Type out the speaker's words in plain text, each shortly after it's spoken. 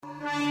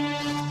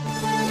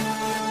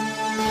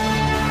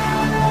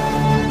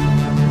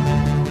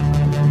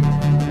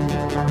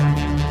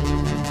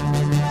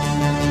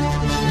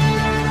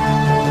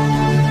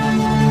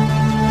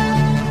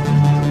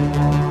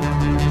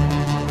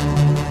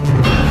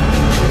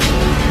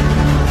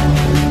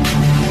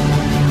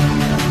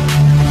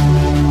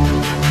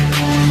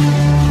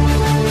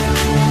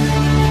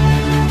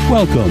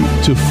Welcome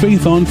to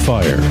Faith on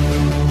Fire,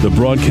 the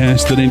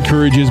broadcast that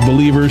encourages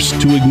believers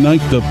to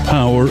ignite the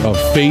power of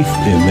faith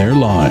in their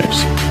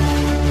lives.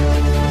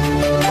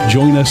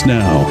 Join us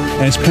now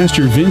as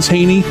Pastor Vince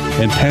Haynie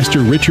and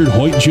Pastor Richard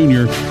Hoyt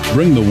Jr.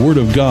 bring the Word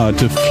of God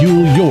to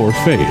fuel your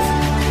faith.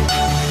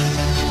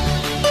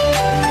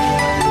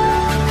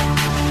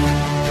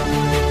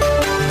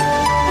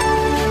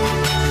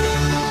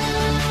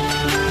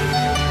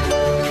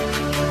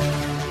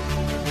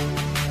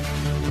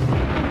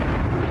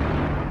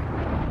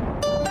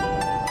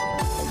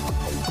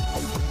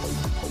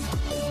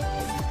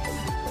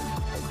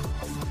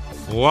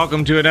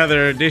 Welcome to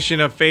another edition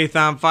of Faith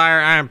on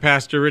Fire. I am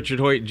Pastor Richard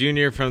Hoyt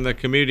Jr. from the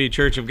Community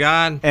Church of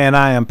God. And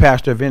I am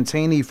Pastor Vince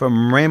Haynie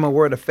from Rhema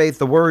Word of Faith,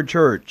 the Word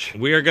Church.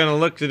 We are going to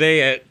look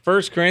today at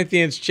 1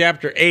 Corinthians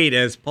chapter 8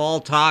 as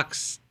Paul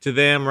writes to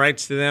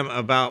them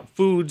about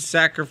food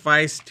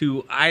sacrificed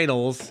to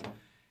idols.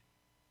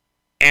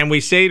 And we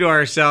say to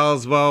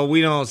ourselves, well,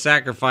 we don't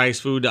sacrifice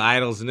food to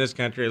idols in this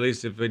country. At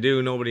least if we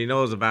do, nobody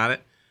knows about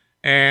it.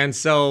 And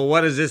so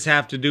what does this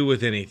have to do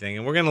with anything?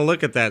 And we're going to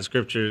look at that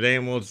scripture today,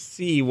 and we'll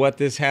see what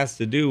this has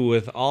to do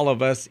with all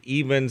of us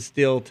even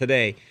still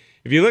today.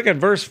 If you look at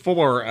verse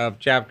 4 of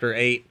chapter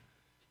 8,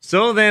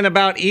 so then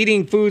about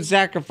eating food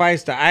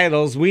sacrificed to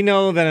idols, we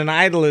know that an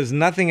idol is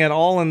nothing at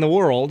all in the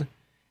world,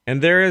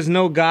 and there is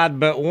no God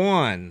but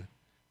one.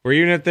 For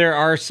even if there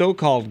are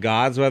so-called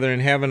gods, whether in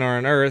heaven or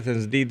on earth,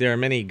 and indeed there are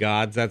many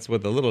gods, that's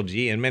with a little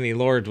g, and many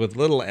lords with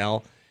little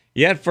l,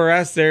 yet for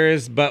us there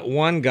is but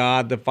one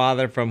God, the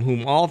Father, from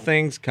whom all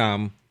things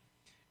come,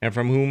 and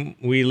from whom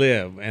we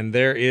live. And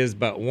there is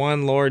but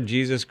one Lord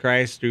Jesus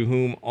Christ, through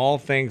whom all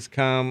things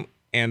come,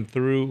 and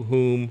through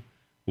whom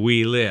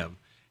we live.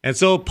 And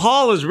so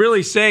Paul is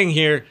really saying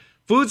here,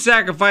 food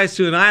sacrificed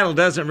to an idol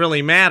doesn't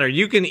really matter.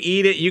 You can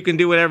eat it, you can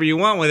do whatever you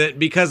want with it,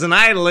 because an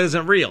idol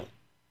isn't real.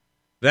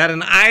 That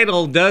an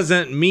idol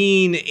doesn't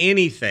mean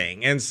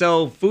anything. And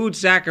so food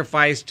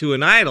sacrificed to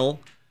an idol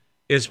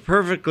is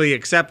perfectly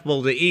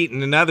acceptable to eat.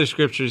 And in other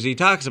scriptures, he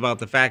talks about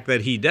the fact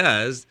that he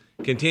does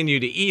continue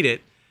to eat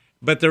it.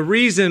 But the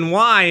reason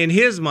why, in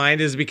his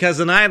mind, is because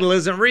an idol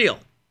isn't real.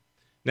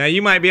 Now,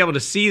 you might be able to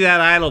see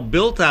that idol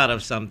built out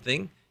of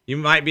something. You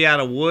might be out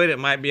of wood. It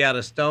might be out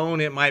of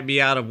stone. It might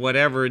be out of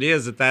whatever it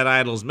is that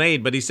idol's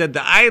made. But he said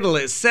the idol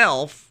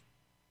itself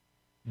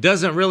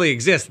doesn't really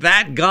exist.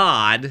 That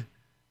God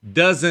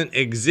doesn't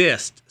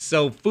exist.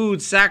 So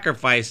food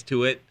sacrificed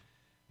to it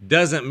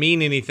doesn't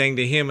mean anything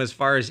to him as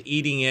far as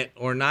eating it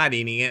or not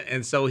eating it.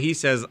 And so he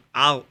says,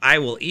 I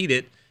will eat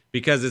it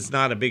because it's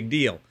not a big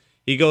deal.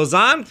 He goes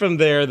on from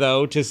there,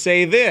 though, to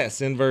say this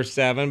in verse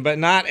 7, but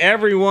not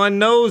everyone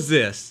knows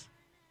this.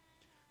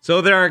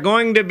 So there are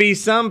going to be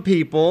some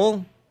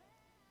people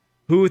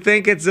who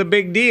think it's a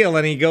big deal.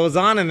 And he goes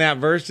on in that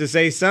verse to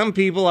say some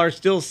people are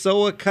still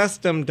so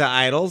accustomed to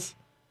idols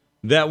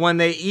that when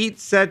they eat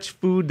such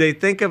food, they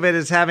think of it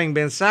as having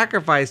been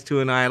sacrificed to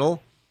an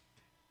idol.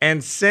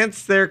 And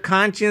since their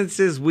conscience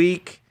is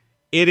weak,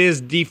 it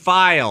is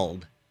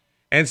defiled.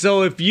 And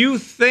so if you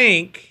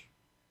think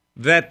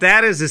that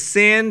that is a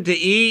sin to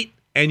eat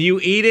and you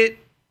eat it,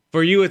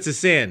 for you it's a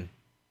sin.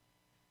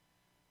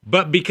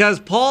 But because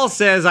Paul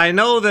says, I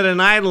know that an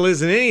idol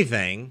isn't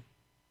anything,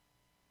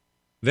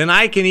 then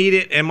I can eat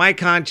it and my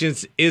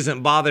conscience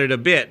isn't bothered a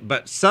bit.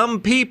 But some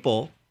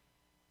people,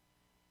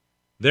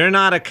 they're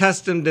not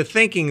accustomed to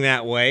thinking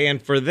that way,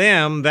 and for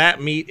them,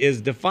 that meat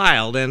is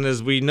defiled. And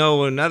as we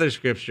know in another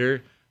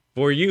scripture,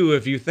 for you,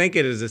 if you think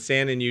it is a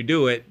sin and you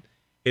do it,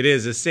 it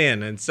is a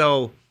sin. And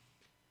so,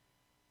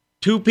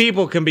 two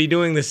people can be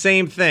doing the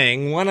same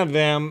thing. One of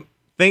them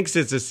thinks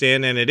it's a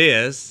sin, and it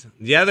is.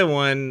 The other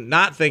one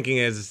not thinking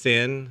it's a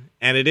sin,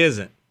 and it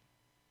isn't.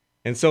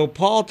 And so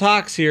Paul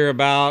talks here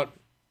about,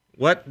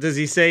 what does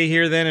he say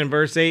here then in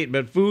verse 8?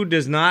 But food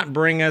does not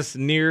bring us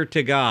near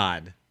to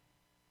God.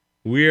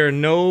 We are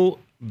no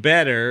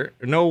better,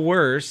 no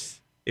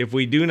worse if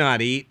we do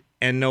not eat,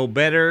 and no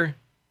better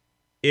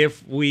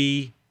if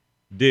we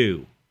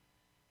do.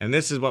 And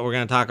this is what we're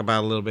going to talk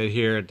about a little bit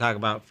here, talk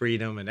about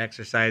freedom and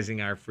exercising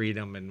our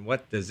freedom, and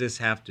what does this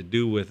have to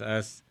do with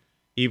us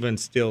even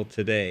still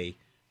today.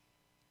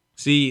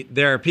 See,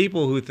 there are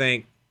people who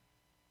think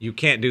you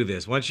can't do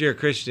this. Once you're a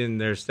Christian,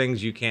 there's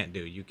things you can't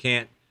do. You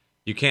can't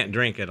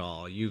drink at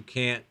all. You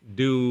can't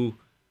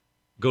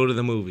go to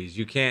the movies.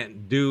 You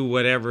can't do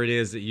whatever it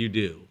is that you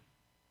do.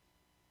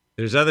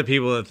 There's other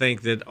people that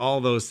think that all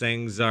those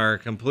things are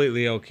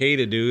completely okay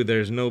to do.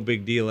 There's no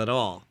big deal at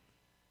all.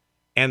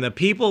 And the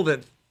people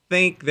that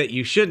think that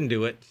you shouldn't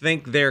do it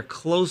think they're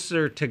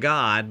closer to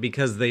God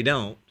because they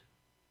don't.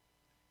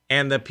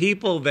 And the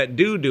people that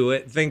do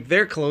it think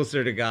they're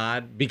closer to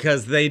God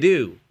because they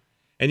do.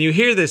 And you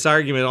hear this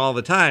argument all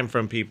the time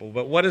from people.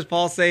 But what does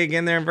Paul say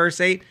again there in verse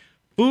 8?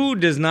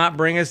 Food does not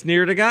bring us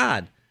near to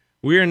God.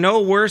 We are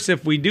no worse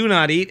if we do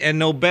not eat, and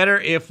no better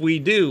if we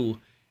do.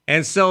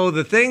 And so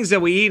the things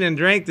that we eat and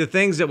drink, the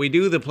things that we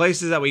do, the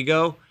places that we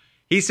go,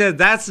 he said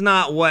that's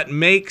not what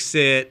makes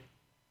it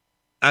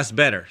us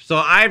better. So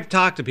I've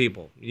talked to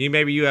people,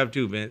 maybe you have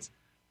too, Vince.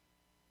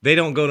 They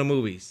don't go to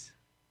movies,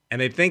 and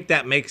they think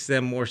that makes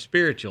them more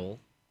spiritual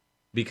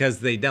because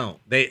they don't.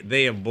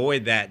 They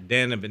avoid that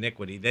den of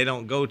iniquity. They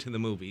don't go to the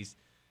movies,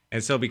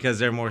 and so because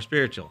they're more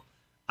spiritual.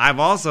 I've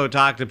also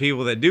talked to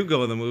people that do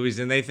go to the movies,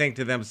 and they think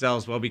to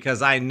themselves, well,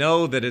 because I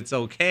know that it's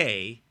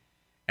okay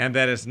and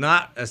that it's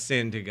not a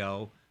sin to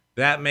go,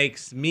 that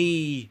makes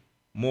me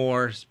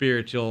more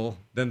spiritual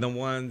than the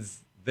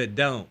ones that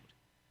don't.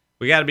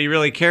 We got to be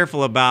really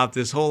careful about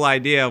this whole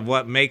idea of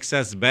what makes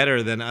us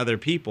better than other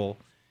people,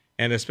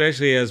 and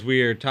especially as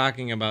we are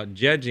talking about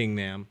judging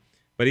them.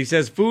 But he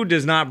says food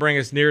does not bring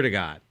us near to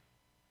God.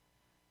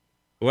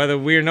 Whether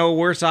we are no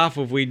worse off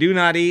if we do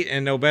not eat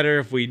and no better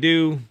if we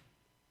do.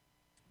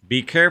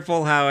 Be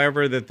careful,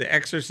 however, that the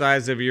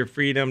exercise of your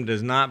freedom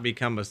does not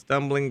become a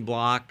stumbling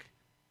block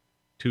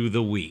to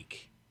the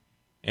weak.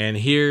 And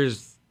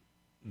here's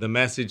the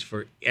message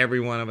for every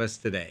one of us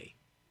today.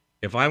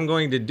 If I'm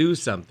going to do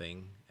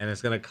something and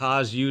it's going to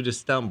cause you to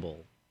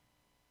stumble,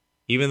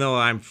 even though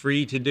I'm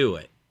free to do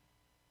it,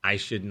 I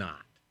should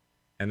not.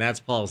 And that's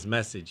Paul's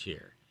message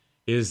here,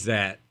 is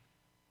that,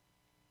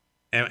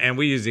 and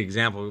we used the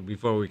example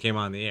before we came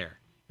on the air.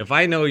 If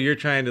I know you're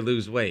trying to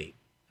lose weight,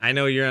 I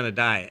know you're on a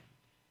diet,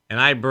 and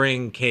I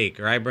bring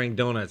cake or I bring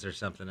donuts or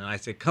something, and I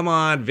say, come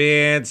on,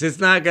 Vince, it's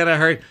not going to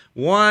hurt.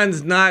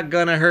 One's not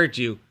going to hurt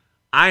you.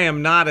 I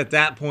am not at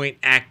that point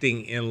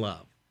acting in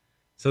love.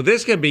 So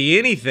this could be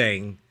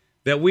anything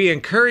that we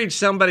encourage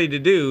somebody to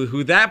do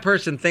who that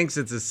person thinks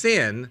it's a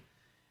sin,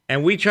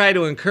 and we try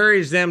to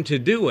encourage them to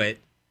do it.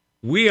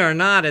 We are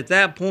not at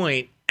that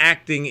point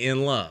acting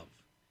in love.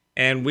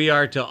 And we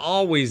are to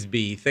always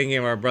be thinking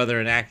of our brother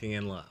and acting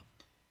in love.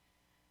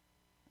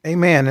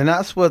 Amen. And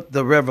that's what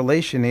the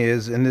revelation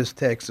is in this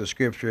text of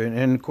Scripture.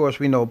 And of course,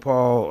 we know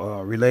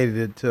Paul related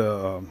it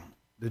to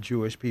the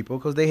Jewish people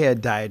because they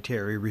had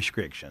dietary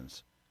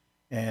restrictions.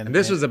 And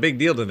this was a big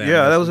deal to them.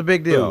 Yeah, that was a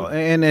big deal.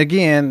 And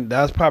again,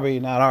 that's probably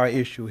not our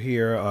issue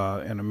here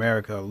in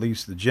America, at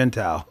least the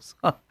Gentiles.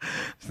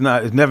 It's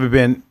never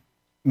been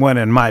one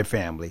in my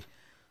family.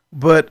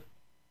 But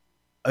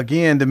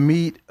again, the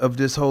meat of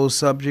this whole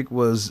subject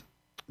was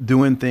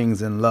doing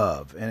things in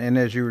love. And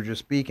as you were just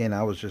speaking,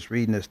 I was just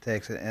reading this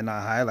text and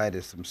I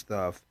highlighted some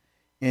stuff.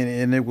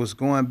 And it was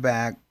going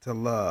back to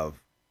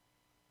love.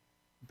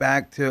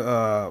 Back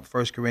to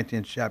 1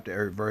 Corinthians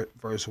chapter 8,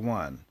 verse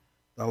 1.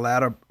 The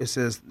latter, it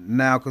says,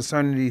 now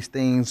concerning these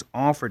things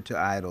offered to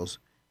idols,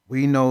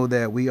 we know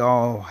that we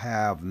all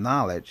have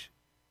knowledge.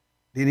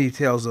 Then he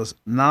tells us,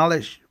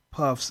 knowledge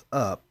puffs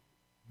up,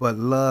 but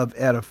love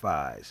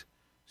edifies.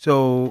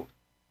 So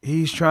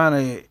he's trying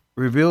to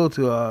reveal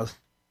to us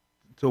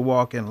to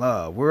walk in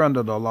love. We're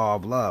under the law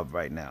of love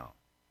right now.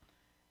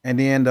 And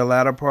then the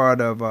latter part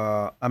of,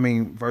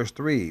 verse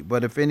 3,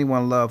 but if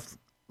anyone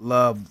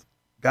loves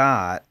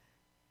God,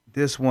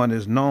 this one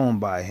is known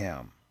by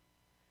him.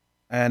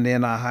 And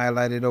then I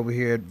highlighted over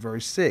here at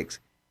verse 6,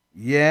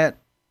 yet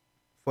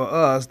for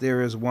us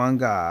there is one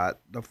God,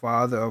 the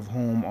Father of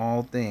whom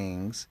all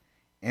things,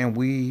 and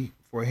we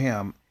for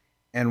him,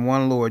 and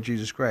one Lord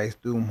Jesus Christ,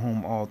 through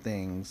whom all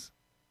things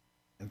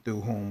and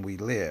through whom we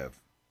live.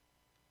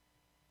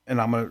 And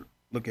I'm going to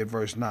look at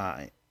verse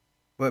 9.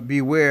 But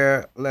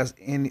beware lest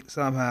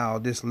somehow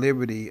this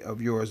liberty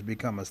of yours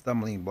become a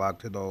stumbling block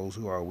to those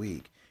who are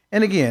weak.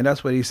 And again,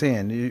 that's what he's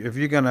saying. If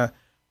you're going to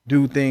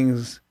do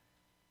things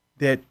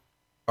that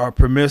are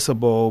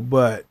permissible,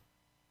 but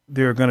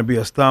they're going to be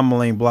a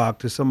stumbling block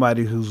to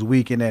somebody who's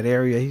weak in that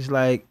area, he's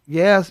like,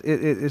 yes,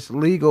 it's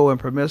legal and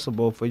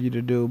permissible for you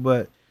to do,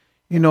 but,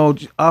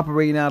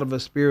 operating out of a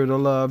spirit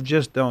of love,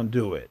 just don't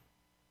do it.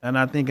 And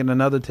I think in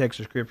another text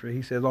of Scripture,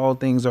 he says, all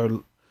things are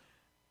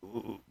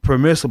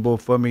permissible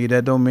for me.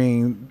 That don't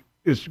mean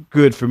it's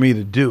good for me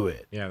to do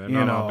it. Yeah, they're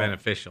not all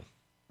beneficial.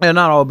 They're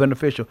not all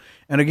beneficial.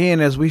 And again,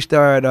 as we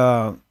start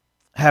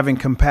having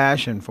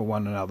compassion for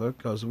one another,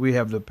 because we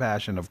have the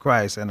passion of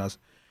Christ in us,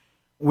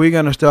 we're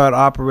going to start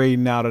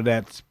operating out of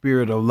that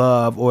spirit of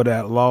love or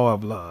that law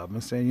of love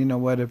and saying, you know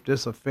what, if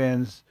this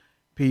offends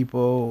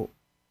people,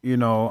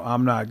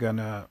 I'm not going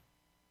to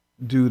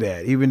do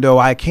that. Even though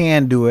I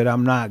can do it,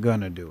 I'm not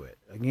going to do it.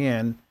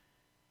 Again,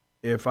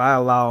 if I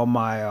allow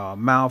my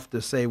mouth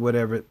to say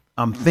whatever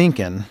I'm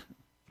thinking,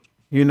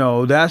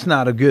 that's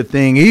not a good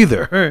thing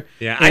either.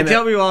 Yeah, I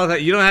tell people all the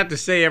time, you don't have to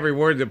say every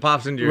word that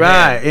pops into your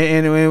head. Right,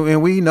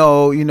 and we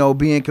know,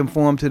 being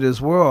conformed to this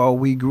world,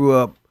 we grew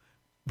up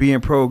being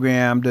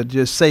programmed to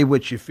just say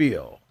what you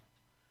feel.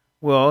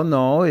 Well,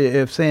 no,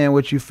 if saying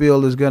what you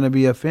feel is going to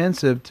be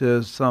offensive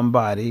to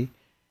somebody,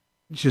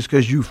 just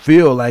because you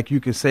feel like you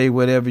can say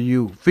whatever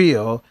you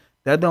feel,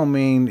 that don't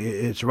mean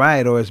it's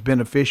right or it's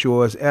beneficial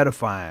or it's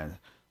edifying.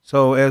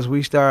 So as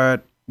we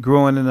start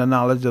growing in the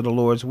knowledge of the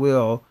Lord's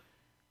will,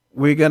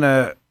 we're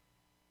gonna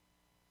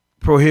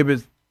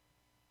prohibit.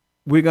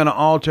 We're gonna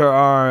alter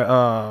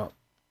our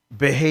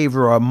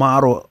behavior or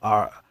model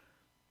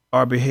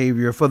our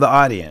behavior for the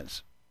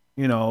audience.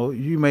 You know,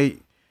 you may.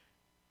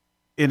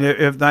 And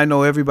if I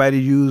know everybody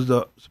used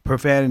the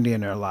profanity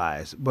in their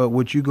lives, but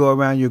would you go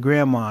around your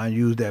grandma and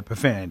use that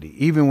profanity,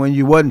 even when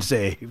you wasn't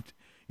saved?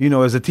 You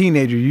know, as a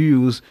teenager, you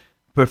use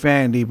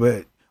profanity,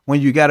 but when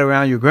you got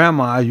around your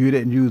grandma, you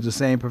didn't use the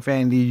same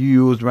profanity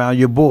you used around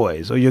your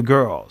boys or your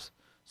girls.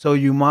 So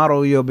you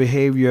model your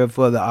behavior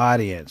for the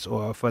audience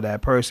or for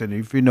that person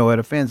if you know it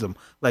offends them.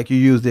 Like you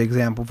used the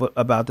example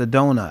about the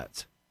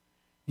donuts.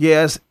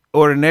 Yes,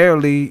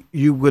 ordinarily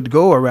you would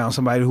go around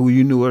somebody who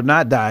you knew or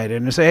not dieting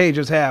and say, hey,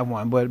 just have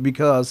one. But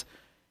because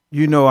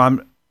you know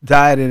I'm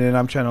dieting and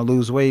I'm trying to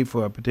lose weight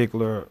for a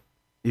particular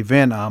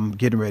event I'm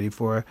getting ready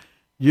for,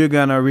 you're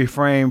going to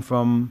refrain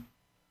from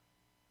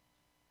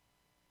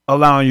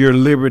allowing your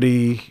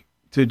liberty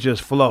to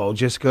just flow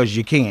just because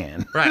you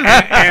can. Right.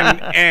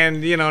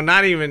 And you know,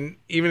 not even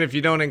if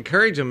you don't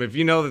encourage them, if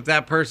you know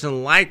that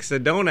person likes a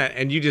donut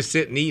and you just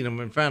sit and eat them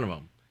in front of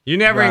them. You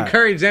never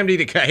encourage them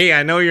to, hey,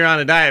 I know you're on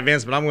a diet,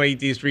 Vince, but I'm going to eat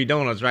these 3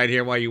 donuts right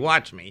here while you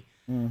watch me.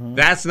 Mm-hmm.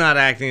 That's not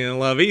acting in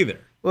love either.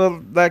 Well,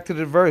 back to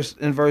the verse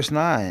in verse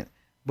 9.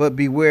 But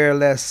beware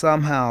lest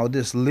somehow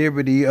this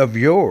liberty of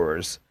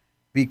yours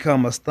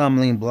become a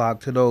stumbling block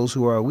to those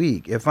who are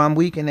weak. If I'm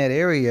weak in that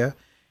area,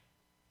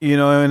 you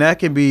know, and that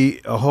can be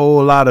a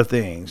whole lot of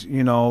things.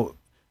 You know,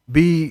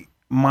 be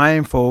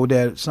mindful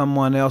that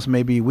someone else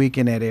may be weak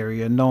in that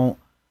area and don't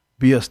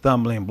be a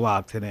stumbling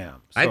block to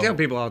them. So, I tell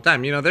people all the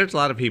time, you know, there's a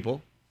lot of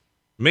people,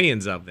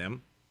 millions of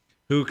them,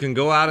 who can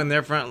go out in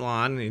their front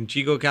lawn in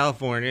Chico,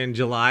 California in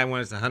July when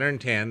it's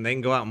 110. They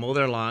can go out and mow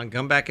their lawn,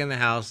 come back in the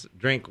house,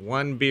 drink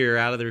 1 beer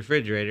out of the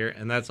refrigerator,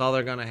 and that's all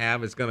they're going to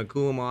have. It's going to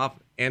cool them off.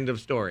 End of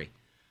story.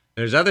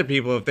 There's other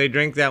people, if they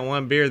drink that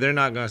 1 beer, they're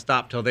not going to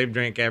stop till they've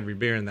drank every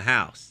beer in the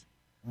house.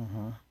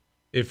 Uh-huh.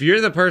 If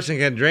you're the person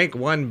who can drink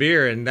 1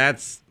 beer and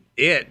that's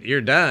it, you're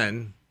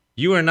done.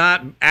 You are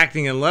not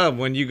acting in love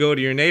when you go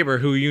to your neighbor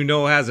who you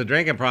know has a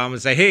drinking problem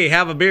and say, hey,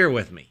 have a beer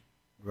with me.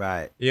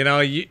 Right. You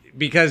know,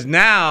 because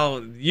now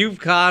you've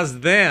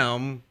caused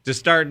them to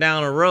start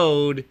down a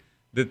road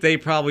that they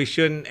probably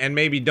shouldn't and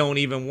maybe don't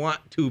even want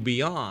to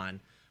be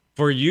on.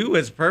 For you,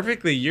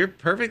 you're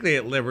perfectly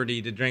at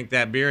liberty to drink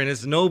that beer, and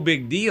it's no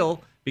big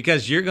deal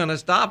because you're going to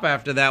stop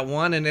after that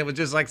one, and it was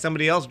just like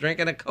somebody else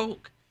drinking a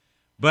Coke.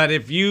 But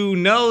if you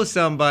know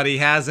somebody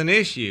has an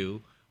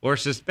issue or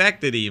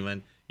suspect it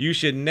even, you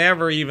should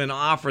never even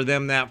offer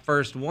them that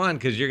first one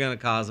because you're going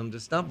to cause them to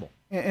stumble.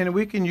 And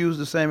we can use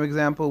the same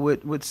example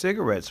with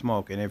cigarette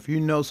smoking. If you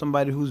know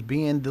somebody who's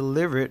being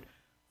delivered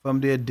from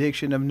the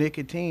addiction of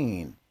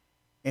nicotine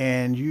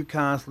and you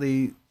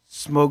constantly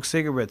smoke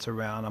cigarettes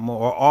around them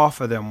or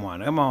offer them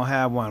one, come on,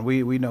 have one.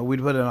 We know we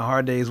put in a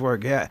hard day's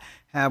work,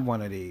 have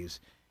one of these.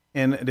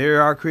 And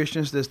there are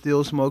Christians that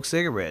still smoke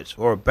cigarettes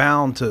or are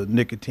bound to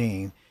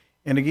nicotine.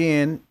 And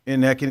again,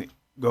 and that can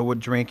go with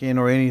drinking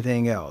or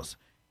anything else.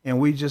 And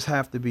we just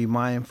have to be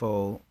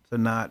mindful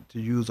to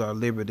use our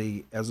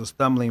liberty as a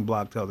stumbling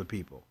block to other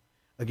people.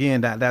 Again,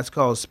 that's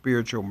called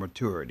spiritual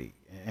maturity.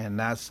 And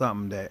that's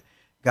something that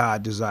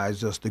God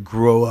desires us to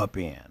grow up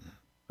in.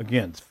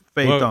 Again,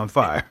 faith on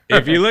fire.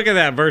 If you look at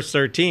that verse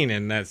 13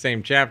 in that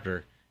same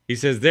chapter, he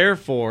says,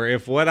 therefore,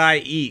 if what I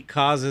eat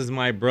causes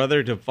my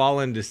brother to fall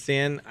into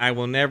sin, I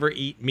will never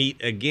eat meat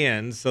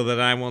again so that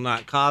I will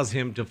not cause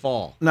him to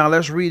fall. Now,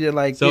 let's read it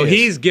like this. So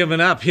he's given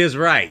up his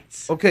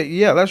rights. Okay,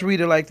 yeah, let's read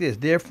it like this.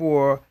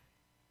 Therefore,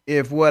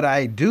 if what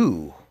I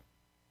do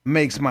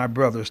makes my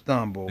brother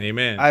stumble,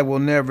 amen, I will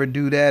never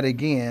do that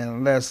again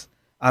unless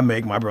I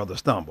make my brother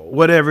stumble,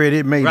 whatever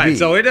it may be. Right,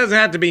 so it doesn't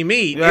have to be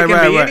meat. It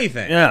can be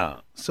anything.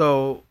 Yeah,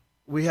 so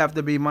we have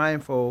to be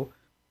mindful.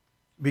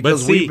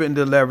 Because we've been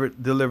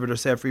delivered or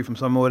set free from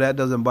something, that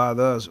doesn't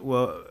bother us.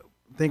 Well,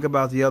 think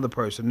about the other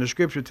person. The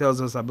scripture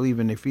tells us, I believe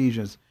in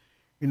Ephesians,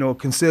 you know,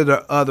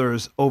 consider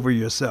others over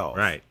yourself.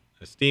 Right.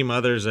 Esteem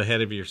others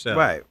ahead of yourself.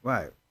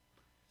 Right.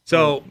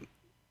 So,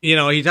 you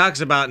know, he talks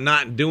about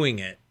not doing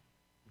it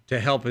to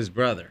help his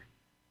brother.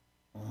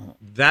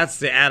 That's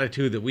the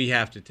attitude that we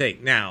have to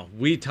take. Now,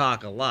 we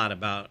talk a lot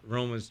about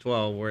Romans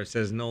 12, where it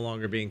says no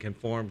longer being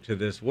conformed to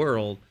this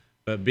world,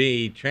 but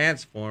be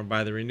transformed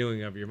by the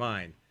renewing of your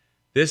mind.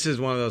 This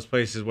is one of those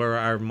places where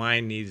our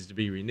mind needs to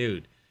be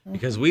renewed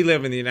because we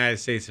live in the United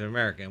States of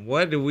America. And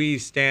what do we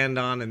stand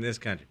on in this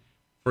country?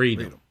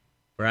 Freedom.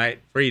 Right?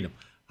 Freedom.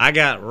 I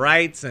got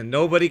rights and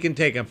nobody can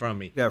take them from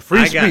me. Yeah,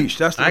 free speech.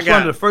 That's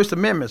one of the First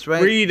Amendments,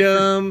 right?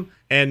 Freedom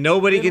and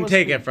nobody can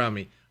take it from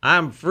me.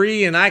 I'm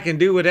free and I can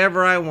do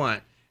whatever I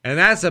want. And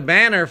that's a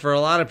banner for a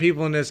lot of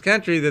people in this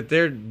country that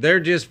they're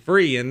just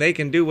free and they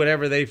can do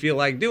whatever they feel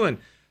like doing.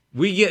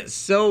 We get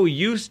so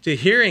used to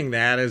hearing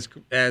that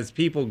as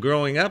people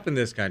growing up in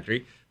this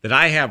country that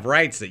I have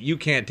rights that you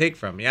can't take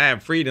from me. I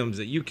have freedoms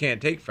that you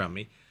can't take from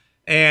me.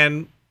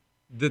 And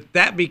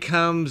that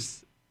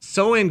becomes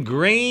so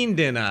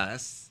ingrained in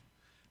us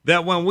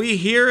that when we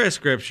hear a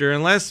scripture,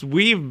 unless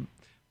the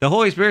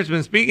Holy Spirit's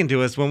been speaking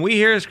to us, when we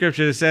hear a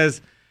scripture that says,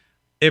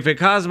 if it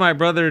caused my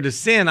brother to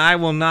sin, I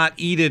will not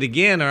eat it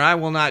again, or I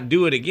will not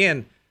do it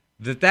again.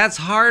 That's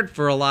hard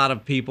for a lot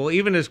of people,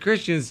 even as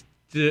Christians,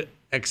 to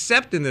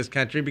accept in this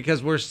country,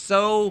 because we're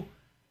so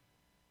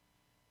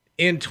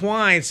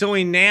entwined, so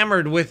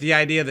enamored with the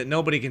idea that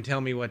nobody can tell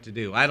me what to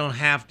do. I don't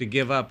have to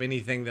give up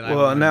anything that I want to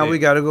do. Well, now we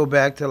got to go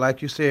back to,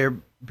 like you said,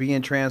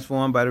 being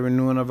transformed by the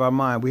renewing of our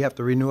mind. We have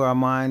to renew our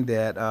mind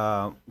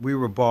that we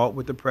were bought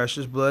with the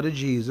precious blood of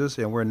Jesus,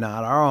 and we're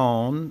not our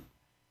own.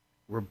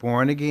 We're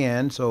born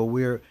again, so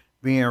we're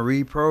being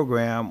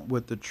reprogrammed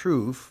with the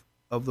truth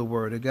of the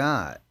Word of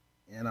God.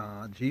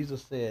 And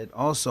Jesus said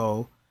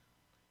also,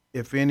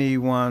 if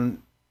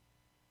anyone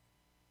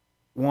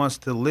wants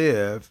to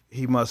live,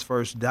 he must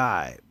first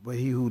die. But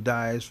he who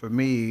dies for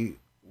me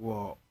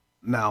will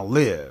now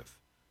live.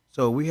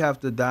 So we have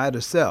to die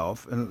to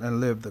self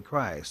and live to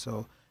Christ.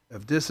 So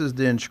if this is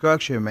the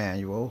instruction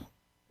manual,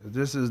 if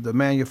this is the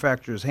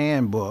manufacturer's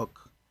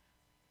handbook,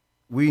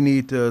 we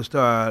need to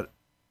start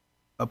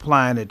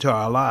applying it to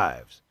our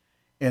lives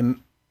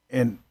and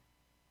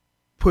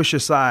push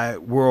aside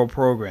world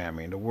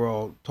programming. The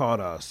world taught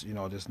us,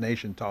 this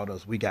nation taught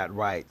us we got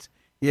rights.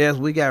 Yes,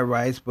 we got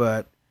rights,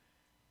 but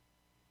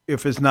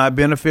if it's not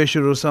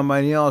beneficial to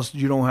somebody else,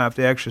 you don't have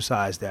to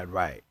exercise that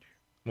right.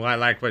 Well, I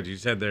like what you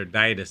said there,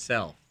 die to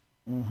self.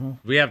 Mm-hmm.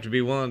 We have to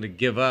be willing to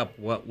give up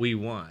what we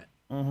want,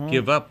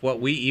 give up what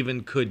we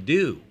even could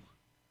do,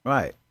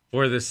 right,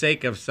 for the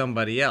sake of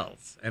somebody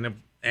else.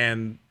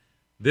 And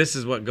this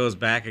is what goes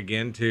back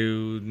again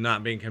to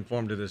not being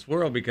conformed to this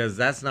world, because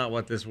that's not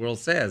what this world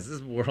says.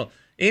 This world,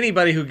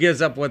 anybody who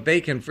gives up what they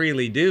can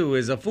freely do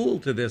is a fool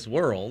to this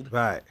world.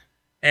 Right.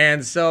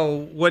 And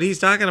so what he's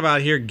talking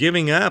about here,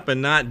 giving up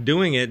and not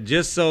doing it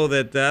just so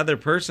that the other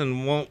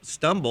person won't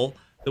stumble,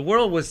 the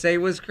world would say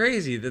was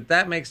crazy,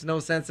 that makes no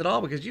sense at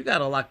all, because you got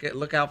to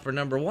look out for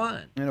number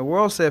one. And the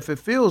world said, if it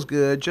feels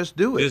good, just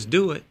do it. Just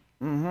do it.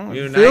 Mm-hmm.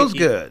 It feels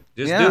good.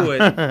 Just do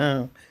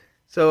it.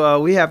 So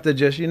we have to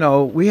just,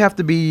 we have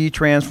to be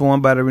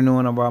transformed by the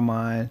renewing of our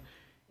mind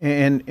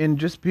and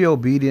just be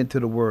obedient to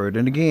the word.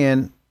 And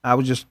again, I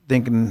was just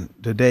thinking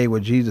today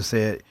what Jesus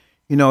said,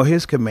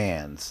 his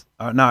commands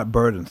are not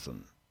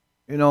burdensome.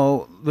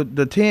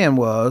 The 10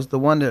 was the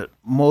one that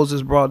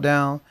Moses brought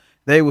down.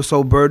 They were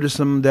so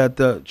burdensome that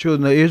the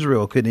children of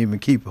Israel couldn't even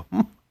keep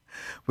them.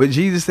 But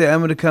Jesus said, I'm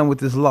going to come with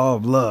this law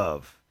of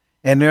love.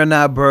 And they're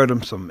not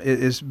burdensome.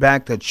 It's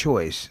back to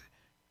choice.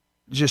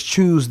 Just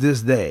choose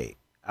this day.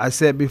 I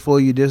said before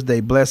you this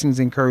day, blessings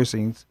and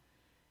cursings,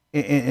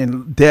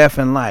 and death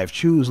and life.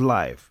 Choose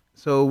life.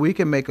 So we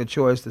can make a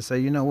choice to say,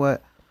 you know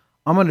what?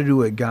 I'm going to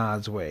do it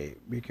God's way,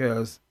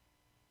 because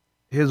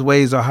his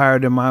ways are higher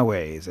than my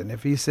ways. And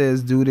if he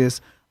says do this,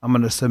 I'm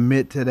going to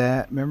submit to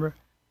that. Remember?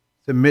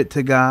 Submit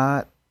to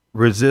God.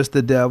 Resist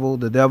the devil.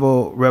 The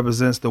devil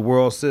represents the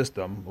world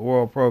system, the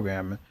world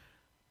programming.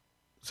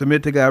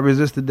 Submit to God,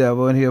 resist the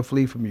devil, and he'll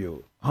flee from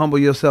you. Humble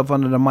yourself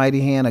under the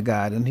mighty hand of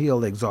God, and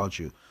he'll exalt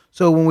you.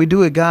 So when we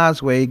do it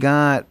God's way,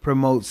 God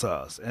promotes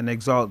us and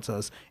exalts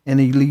us, and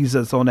he leads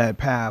us on that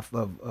path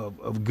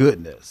of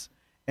goodness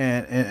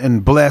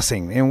and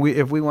blessing. And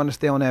if we want to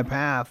stay on that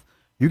path,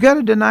 you got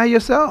to deny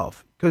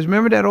yourself. Because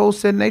remember that old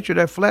sin nature,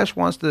 that flesh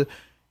wants to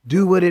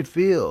do what it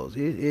feels.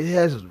 It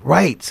has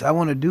rights. I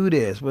want to do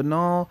this. But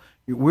no,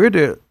 we're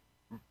to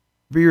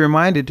be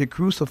reminded to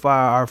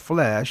crucify our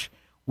flesh,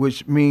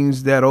 which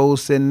means that old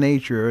sin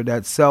nature,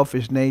 that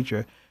selfish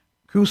nature.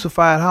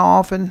 Crucified how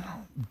often?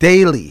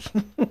 Daily.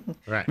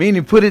 Right.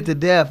 Meaning put it to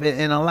death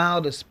and allow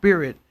the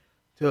Spirit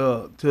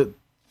to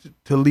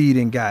lead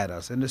and guide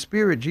us. And the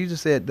Spirit,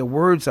 Jesus said, the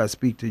words I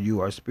speak to you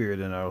are spirit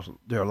and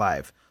their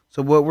life.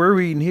 So what we're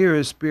reading here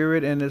is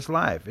spirit and it's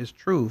life. It's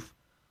truth.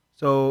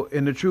 So,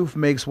 and the truth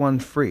makes one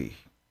free.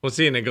 Well,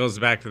 see, and it goes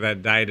back to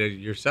that die to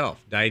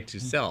yourself, die to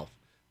self.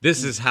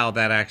 This is how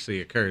that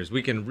actually occurs.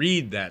 We can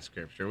read that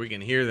scripture. We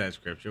can hear that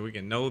scripture. We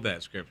can know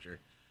that scripture.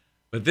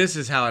 But this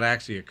is how it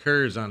actually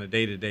occurs on a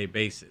day-to-day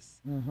basis.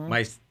 Mm-hmm.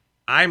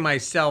 I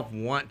myself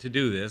want to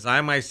do this.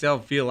 I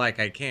myself feel like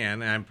I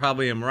can, and I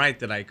probably am right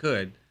that I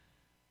could.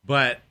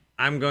 But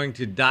I'm going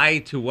to die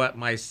to what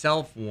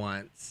myself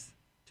wants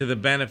to the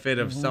benefit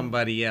of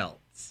somebody else.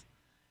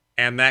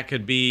 And that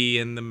could be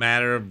in the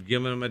matter of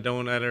giving them a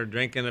donut or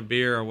drinking a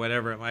beer or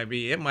whatever it might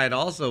be. It might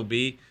also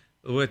be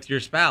with your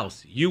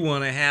spouse. You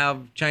want to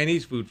have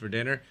Chinese food for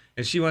dinner,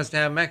 and she wants to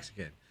have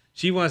Mexican.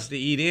 She wants to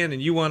eat in,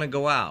 and you want to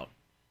go out.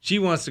 She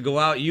wants to go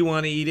out, you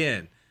want to eat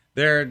in.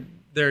 There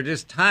are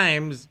just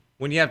times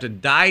when you have to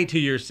die to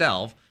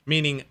yourself,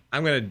 meaning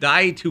I'm going to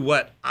die to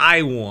what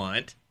I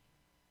want,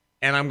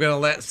 and I'm going to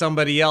let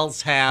somebody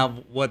else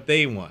have what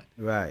they want.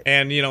 Right.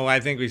 And, I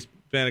think we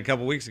spent a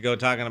couple weeks ago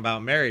talking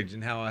about marriage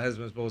and how a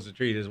husband's supposed to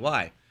treat his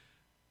wife.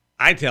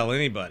 I tell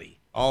anybody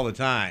all the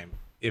time,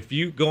 if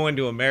you go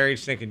into a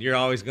marriage thinking you're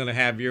always going to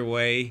have your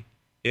way,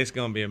 it's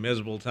going to be a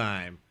miserable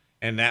time,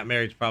 and that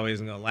marriage probably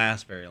isn't going to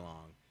last very long.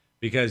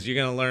 Because you're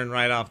going to learn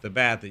right off the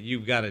bat that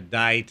you've got to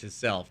die to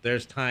self.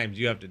 There's times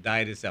you have to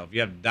die to self.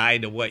 You have to die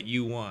to what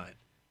you want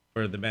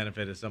for the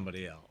benefit of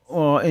somebody else.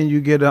 Well, and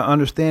you get an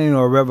understanding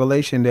or a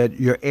revelation that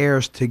you're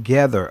heirs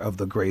together of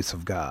the grace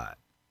of God.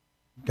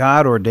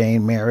 God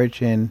ordained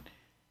marriage, and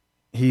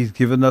he's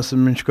given us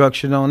some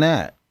instruction on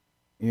that,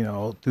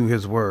 through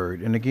his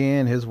word. And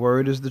again, his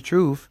word is the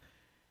truth.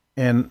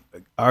 And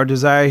our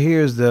desire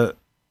here is to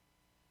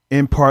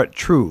impart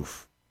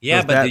truth.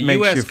 Yeah, but the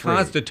U.S.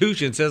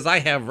 Constitution says I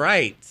have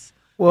rights.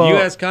 Well, the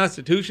U.S.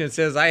 Constitution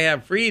says I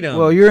have freedom.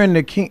 Well, you're in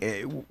the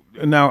king.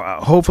 Now,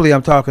 hopefully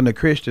I'm talking to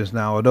Christians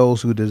now, or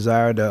those who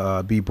desire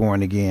to be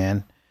born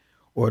again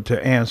or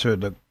to answer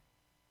the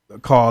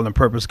call and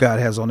purpose God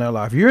has on their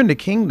life. You're in the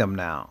kingdom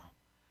now.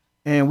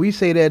 And we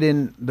say that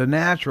in the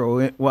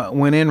natural.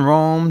 When in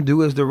Rome,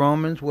 do as the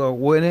Romans. Well,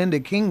 when in the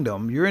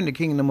kingdom, you're in the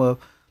kingdom of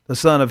the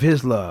Son of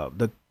his love,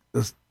 the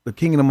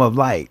kingdom of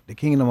light, the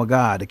kingdom of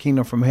God, the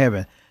kingdom from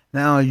heaven.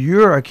 Now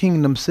you're a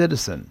kingdom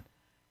citizen.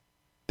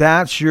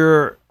 That's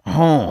your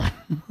home.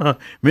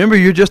 Remember,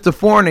 you're just a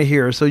foreigner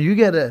here, so you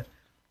gotta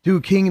do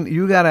kingdom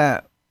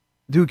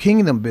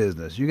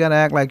business. You gotta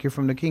act like you're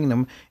from the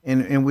kingdom,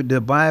 and with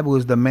the Bible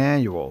is the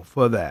manual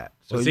for that.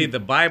 So the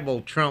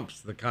Bible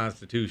trumps the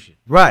Constitution.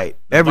 Right,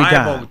 every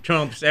time. The Bible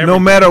trumps everything. No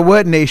matter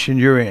what nation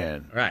you're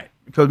in. Right.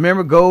 Because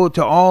remember, go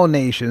to all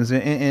nations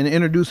and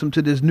introduce them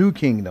to this new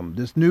kingdom,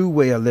 this new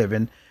way of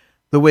living,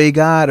 the way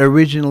God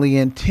originally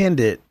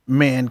intended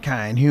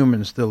mankind,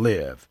 humans, to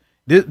live.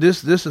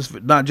 This is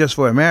not just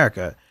for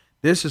America.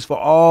 This is for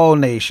all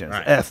nations,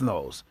 right.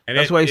 Ethnos. And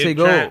that's why you say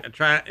go.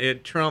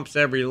 It trumps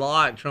every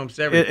law. It trumps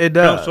everything. It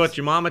does. Trumps what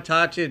your mama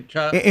taught you.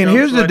 And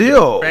here's the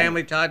deal. Your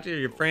family taught you,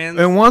 your friends.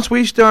 And once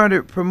we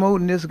started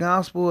promoting this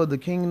gospel of the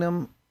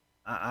kingdom,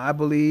 I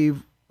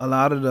believe a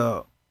lot of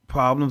the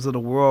problems of the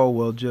world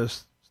will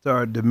just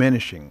start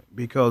diminishing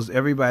because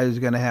everybody's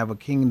going to have a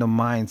kingdom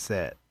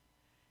mindset.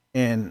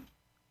 And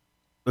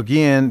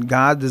again,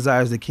 God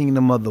desires the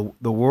kingdom of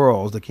the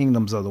worlds, the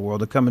kingdoms of the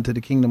world, to come into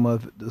the kingdom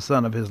of the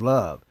Son of his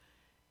love.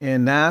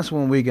 And that's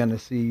when we're going to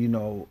see,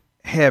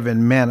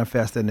 heaven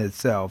manifesting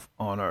itself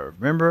on earth.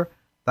 Remember,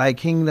 thy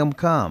kingdom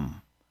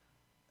come.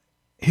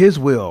 His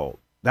will.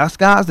 That's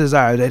God's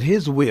desire, that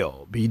his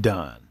will be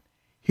done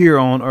here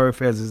on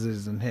earth as it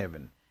is in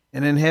heaven.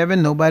 And in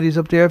heaven, nobody's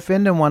up there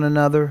offending one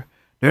another.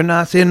 They're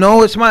not saying,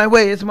 no, it's my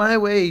way, it's my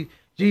way.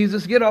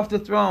 Jesus, get off the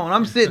throne.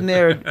 I'm sitting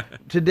there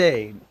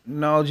today.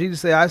 No,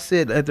 Jesus said, I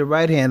sit at the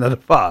right hand of the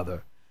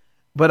Father,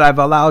 but I've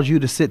allowed you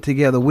to sit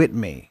together with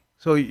me.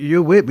 So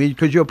you're with me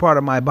because you're part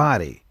of my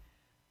body.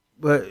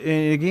 But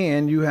and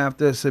again, you have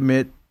to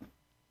submit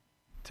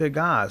to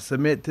God,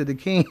 submit to the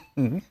King,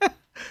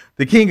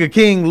 the King of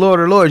Kings, Lord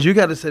of Lords. You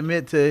got to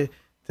submit to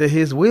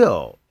his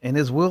will, and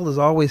his will is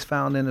always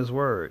found in his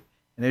word.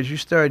 And as you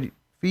start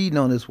feeding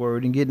on his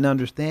word and getting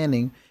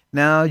understanding,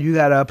 now you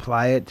got to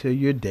apply it to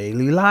your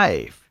daily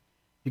life.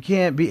 You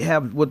can't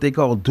have what they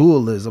call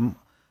dualism.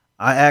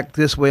 I act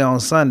this way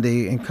on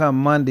Sunday, and come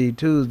Monday,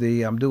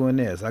 Tuesday, I'm doing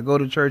this. I go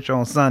to church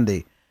on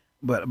Sunday,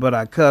 but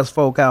I cuss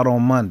folk out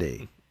on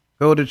Monday.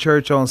 Go to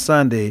church on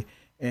Sunday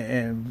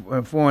and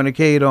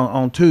fornicate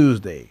on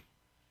Tuesday.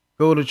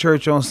 Go to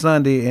church on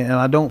Sunday and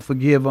I don't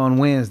forgive on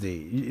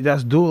Wednesday.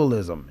 That's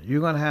dualism.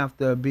 You're going to have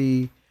to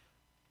be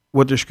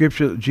what the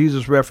scripture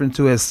Jesus referred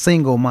to as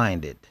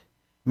single-minded,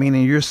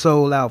 meaning you're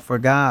sold out for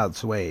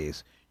God's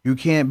ways. You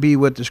can't be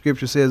what the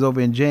scripture says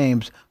over in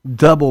James,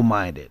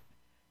 double-minded,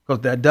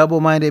 because that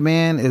double-minded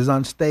man is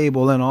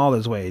unstable in all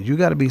his ways. You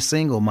got to be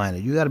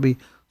single-minded. You got to be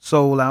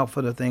sold out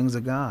for the things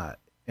of God.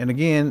 And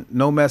again,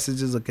 no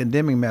message is a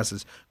condemning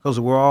message, because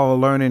we're all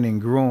learning and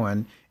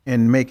growing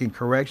and making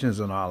corrections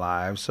in our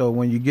lives. So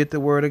when you get the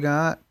word of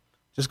God,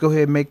 just go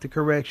ahead and make the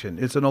correction.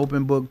 It's an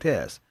open book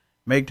test.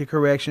 Make the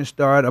correction,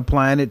 start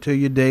applying it to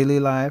your daily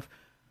life.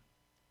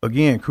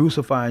 Again,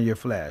 crucifying your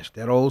flesh,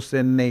 that old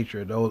sin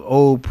nature, the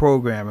old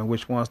programming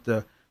which wants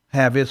to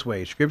have its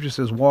way. Scripture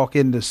says walk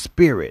in the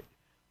spirit.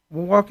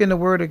 Well, walk in the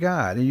word of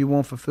God, and you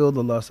won't fulfill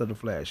the lust of the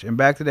flesh. And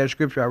back to that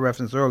scripture I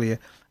referenced earlier,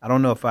 I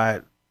don't know if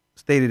I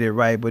stated it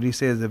right, but he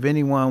says if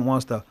anyone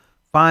wants to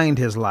find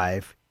his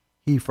life,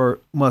 he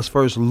must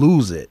first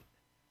lose it.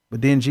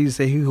 But then Jesus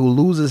said, he who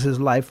loses his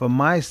life for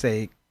my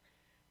sake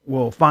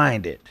will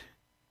find it.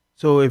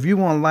 So if you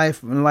want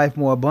life and life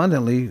more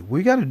abundantly,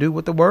 we got to do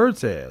what the word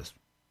says.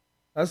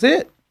 That's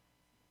it.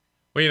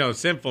 Well,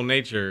 sinful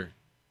nature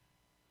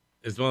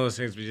is one of those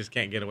things we just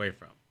can't get away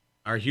from.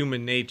 Our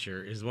human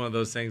nature is one of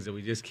those things that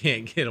we just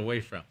can't get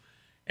away from.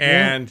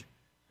 And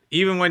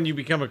even when you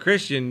become a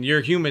Christian,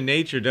 your human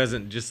nature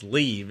doesn't just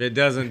leave. It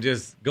doesn't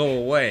just go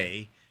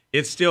away.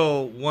 It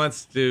still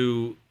wants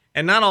to,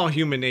 and not all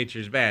human nature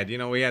is bad.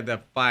 We had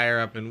that fire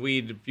up in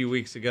Weed a few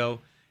weeks ago,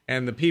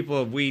 and the people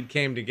of Weed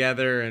came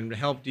together and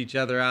helped each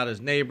other out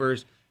as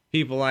neighbors.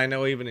 People I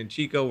know even in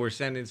Chico were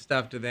sending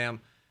stuff to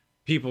them.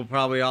 People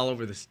probably all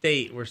over the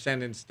state were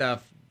sending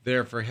stuff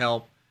there for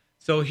help.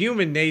 So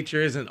human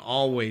nature isn't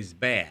always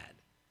bad.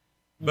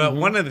 But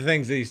one of the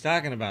things that he's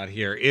talking about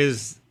here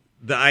is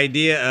the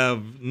idea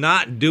of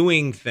not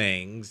doing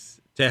things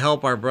to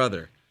help our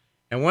brother.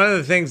 And one of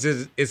the things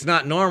is it's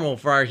not normal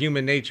for our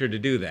human nature to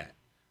do that.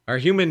 Our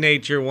human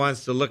nature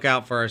wants to look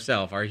out for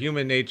ourselves. Our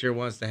human nature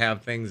wants to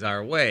have things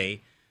our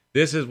way.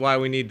 This is why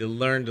we need to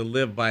learn to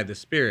live by the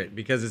Spirit,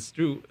 because it's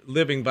through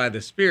living by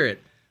the Spirit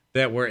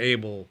that we're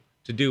able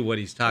to do what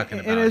he's talking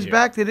about. And it's here.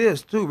 back to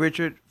this too,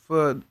 Richard,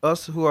 for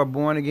us who are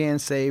born again,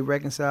 saved,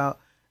 reconciled.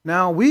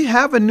 Now, we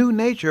have a new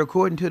nature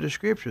according to the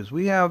scriptures.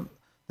 We have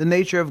the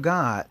nature of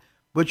God.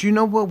 But you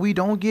know what we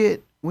don't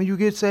get when you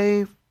get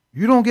saved?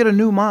 You don't get a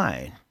new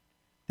mind.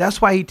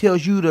 That's why he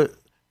tells you to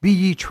be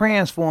ye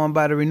transformed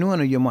by the renewing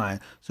of your mind.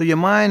 So your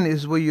mind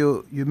is where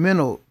your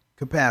mental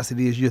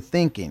capacity is, your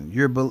thinking,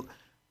 your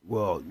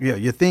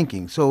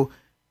thinking. So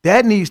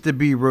that needs to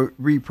be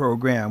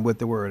reprogrammed with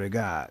the word of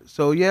God.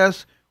 So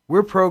yes,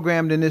 we're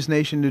programmed in this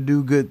nation to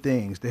do good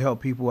things, to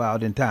help people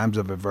out in times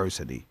of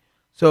adversity.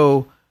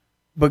 So,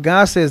 but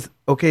God says,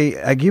 okay,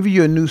 I give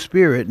you a new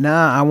spirit.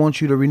 Now I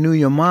want you to renew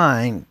your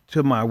mind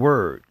to my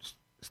words.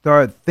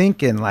 Start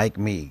thinking like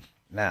me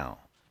now.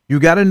 You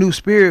got a new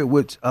spirit,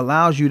 which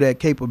allows you that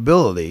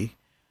capability,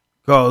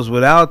 because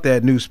without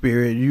that new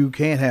spirit, you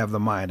can't have the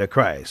mind of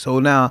Christ. So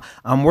now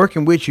I'm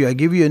working with you. I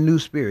give you a new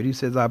spirit. He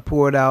says, I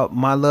poured out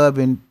my love,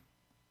 and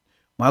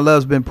my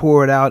love's been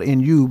poured out in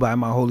you by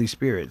my Holy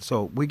Spirit.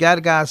 So we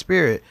got God's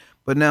spirit,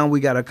 but now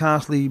we got to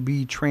constantly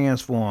be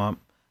transformed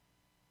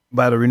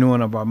by the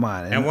renewing of our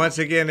mind. And once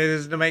again, it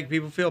is to make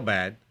people feel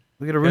bad.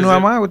 We got to renew our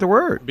mind with the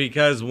word.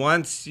 Because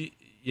once,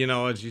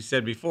 as you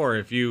said before,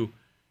 if you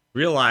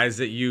realize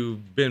that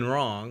you've been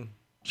wrong,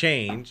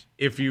 change.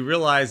 If you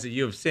realize that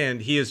you have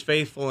sinned, he is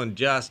faithful and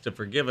just to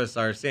forgive us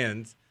our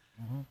sins.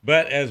 Mm-hmm.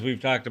 But as we've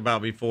talked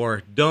about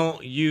before,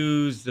 don't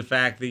use the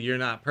fact that you're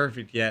not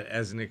perfect yet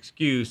as an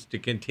excuse to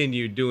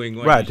continue doing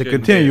what you shouldn't do. Right, to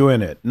continue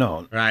in it.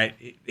 No. Right.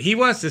 He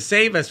wants to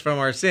save us from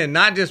our sin,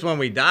 not just when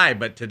we die,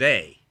 but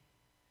today.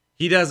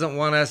 He doesn't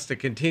want us to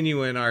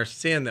continue in our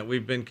sin that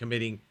we've been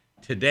committing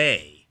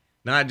today.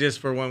 Not just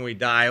for when we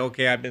die,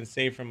 okay, I've been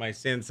saved from my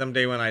sin.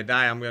 Someday when I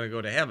die, I'm going to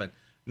go to heaven.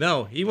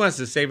 No, he wants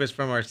to save us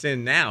from our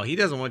sin now. He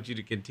doesn't want you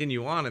to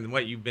continue on in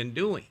what you've been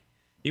doing.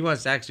 He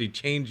wants to actually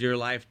change your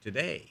life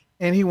today.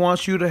 And he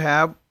wants you to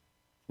have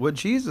what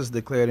Jesus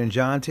declared in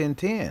John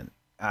 10:10.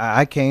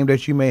 I came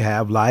that you may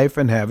have life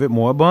and have it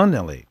more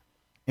abundantly.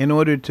 In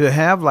order to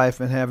have life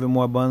and have it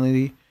more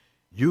abundantly,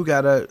 you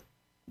got to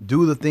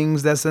do the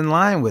things that's in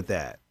line with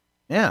that.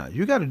 Yeah,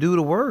 you got to do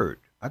the word.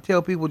 I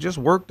tell people, just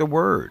work the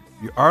word.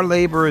 Our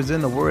labor is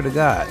in the word of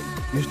God.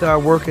 You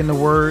start working the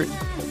word,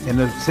 and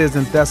it says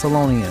in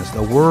Thessalonians,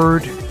 the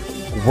word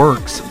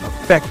works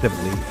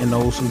effectively in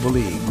those who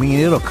believe. Meaning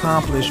it'll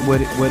accomplish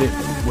what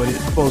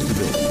it's supposed to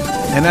do.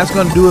 And that's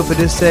going to do it for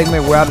this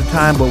segment. We're out of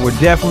time, but we're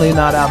definitely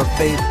not out of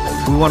faith.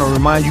 We want to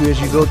remind you as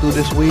you go through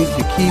this week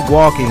to keep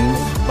walking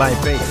by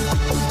faith.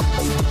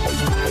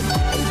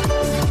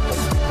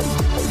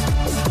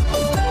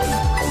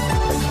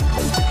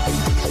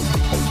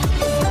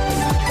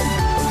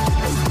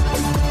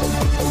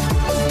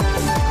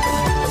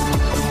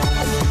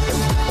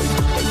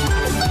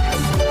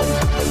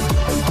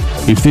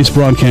 If this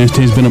broadcast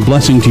has been a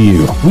blessing to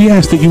you, we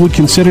ask that you would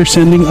consider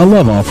sending a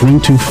love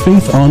offering to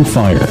Faith on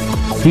Fire,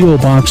 P.O.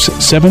 Box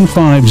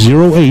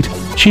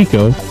 7508,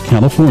 Chico,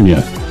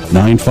 California,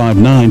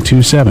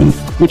 95927,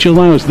 which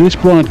allows this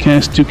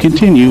broadcast to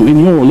continue in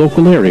your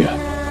local area.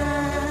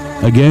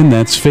 Again,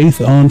 that's Faith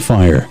on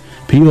Fire,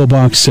 P.O.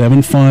 Box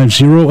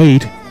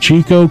 7508,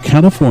 Chico,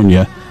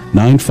 California,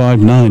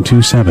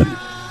 95927.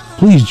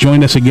 Please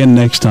join us again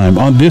next time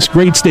on this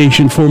great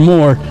station for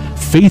more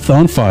Faith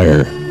on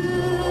Fire.